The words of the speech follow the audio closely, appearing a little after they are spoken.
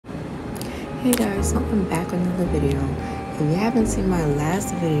Hey guys, so I'm back with another video. If you haven't seen my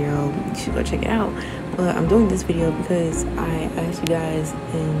last video, you should go check it out. But I'm doing this video because I asked you guys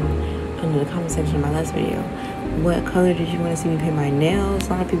under the comment section of my last video, what color did you want to see me paint my nails? A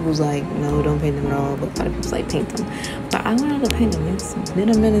lot of people was like, no, don't paint them at all, but a lot of people was like, paint them. But I wanted to paint them. It's been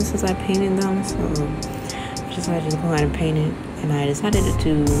a minute since I painted them, so I decided to go ahead and paint it. And I decided to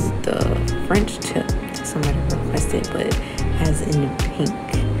do the French tip that somebody requested, but as in pink.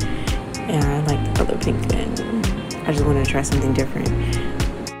 And I like the color pink, and I just wanted to try something different.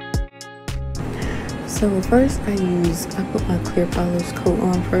 So first I put my clear polish coat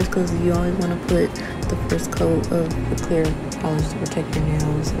on first, because you always want to put the first coat of the clear polish to protect your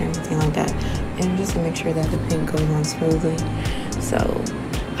nails and everything like that, and just to make sure that the paint goes on smoothly. So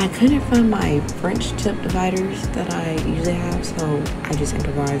I couldn't find my French tip dividers that I usually have, so I just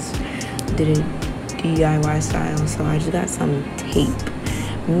improvised, did it DIY style. So I just got some tape.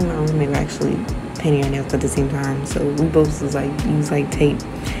 Me and my roommate were actually painting our nails at the same time, so we both just use tape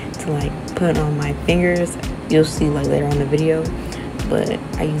to put on my fingers. You'll see later on the video, but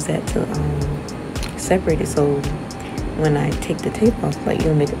I use that to separate it, so when I take the tape off,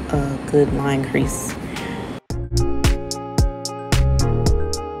 it'll make a good line crease.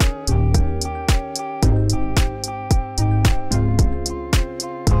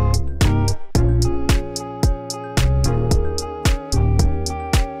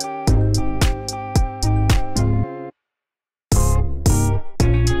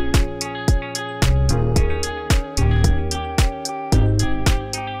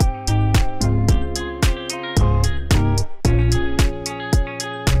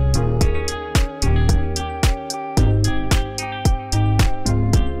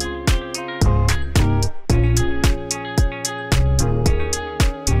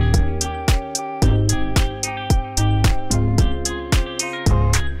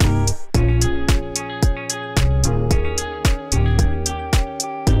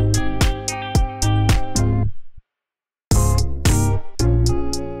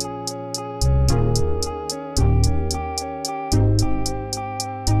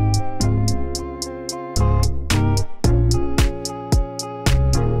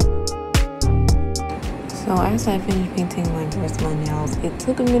 So after I finished painting the rest of my nails, it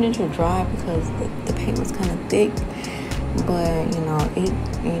took a minute to dry because the paint was kind of thick, but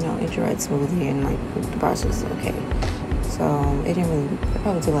it dried smoothly, and the process was okay. So it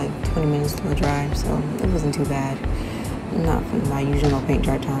probably took 20 minutes to dry, so it wasn't too bad. Not from my usual paint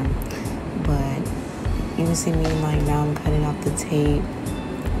dry time, but you can see me now I'm cutting off the tape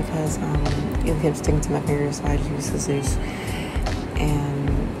because it kept sticking to my fingers, so I just used scissors. And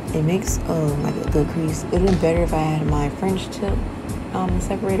it makes a good crease. It would have been better if I had my French tip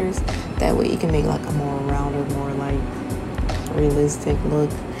separators. That way you can make a more rounded, more realistic look.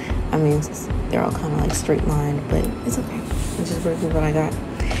 I mean, they're all kind of straight lined, but it's okay. It's just working with what I got.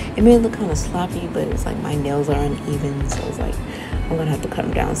 It may look kind of sloppy, but it's my nails are uneven, so it's I'm gonna have to cut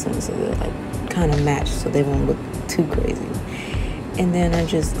them down soon so they're kind of match, so they won't look too crazy. And then I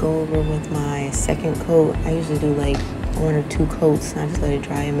just go over with my second coat. I usually do 1 or 2 coats, and I just let it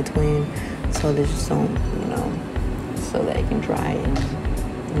dry in between, so they just don't, so that it can dry and,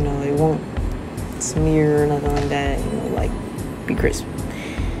 it won't smear or nothing like that, be crisp.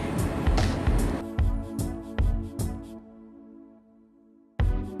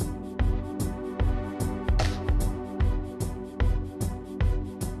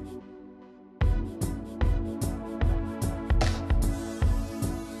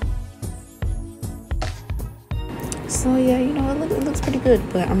 So yeah, it looks pretty good,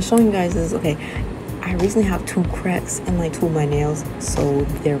 but I'm showing you guys this. Okay, I recently have 2 cracks in 2 of my nails, so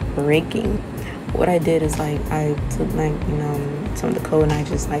they're breaking. What I did is I took some of the coat and I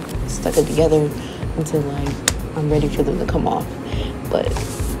just stuck it together until I'm ready for them to come off. But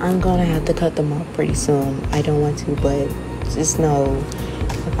I'm gonna have to cut them off pretty soon. I don't want to, but just know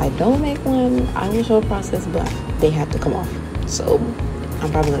if I don't make one, I will show a process, but they have to come off. So I'm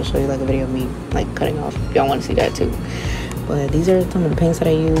probably going to show you a video of me cutting off if y'all want to see that too. But these are some of the paints that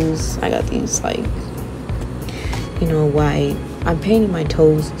I use. I got these white. I'm painting my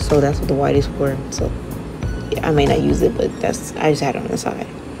toes, so that's what the white is for. So yeah, I may not use it, but I just had it on the side.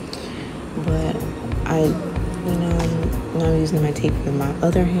 But now I'm using my tape for my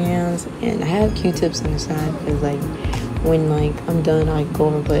other hands, and I have Q-tips on the side because when I'm done, I go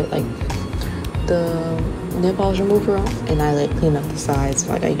over and put the nail polish remover on, and I clean up the sides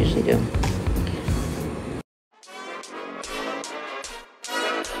like I usually do.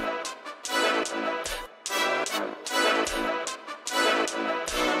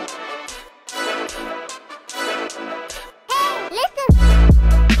 Hey, listen!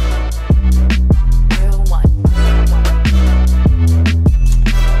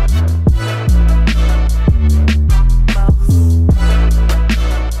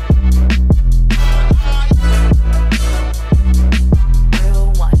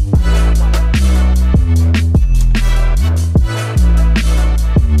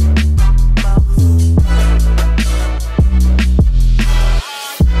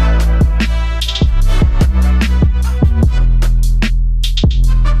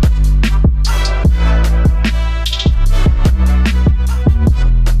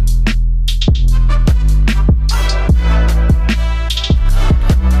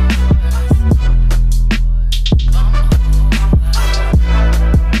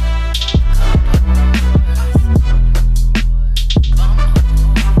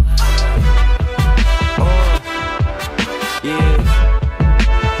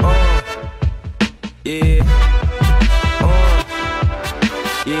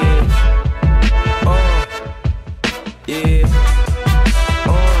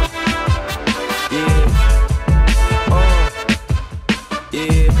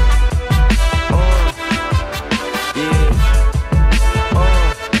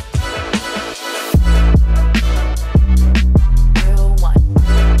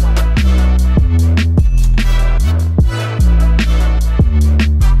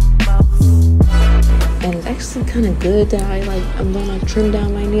 Kind of good that I'm gonna trim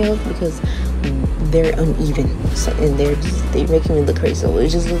down my nails because they're uneven, so, and they making me look crazy, so it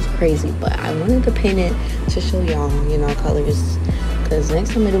just looks crazy. But I wanted to paint it to show y'all, you know, colors, because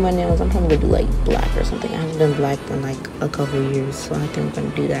next time I do my nails I'm probably gonna do like black or something. I haven't done black in like a couple years, so I think I'm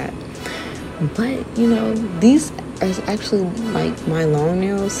gonna do that. But you know, these are actually like my long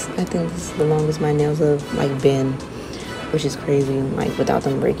nails. I think this is the longest my nails have like been, which is crazy, like without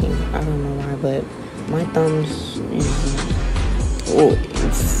them breaking. I don't know why, but my thumbs, it broke,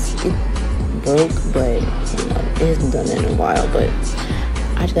 but you know, it hasn't done that in a while. But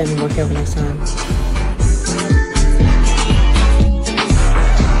I just gotta be more careful next time.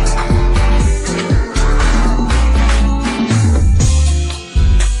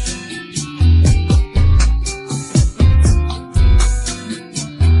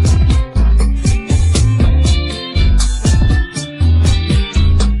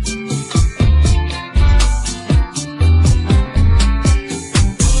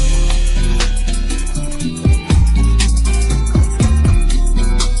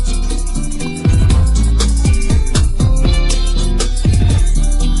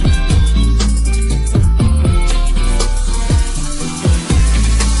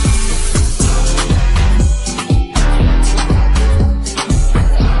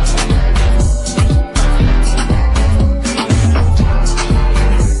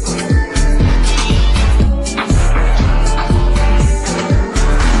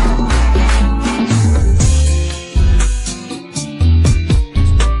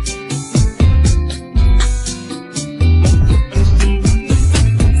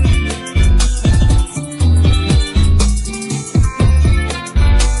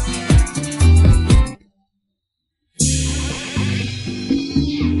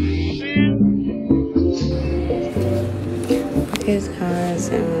 Guys,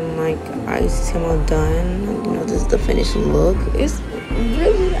 and like I used to see them all done. You know, this is the finished look. It's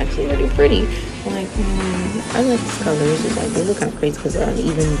really actually really pretty. Like I like this color. It's just like they look kind of crazy because they're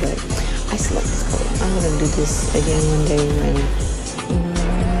uneven, but I still like this color. I'm gonna do this again one day when you know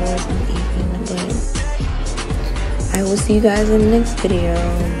my hair is uneven. But I will see you guys in the next video.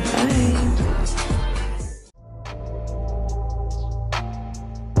 Bye.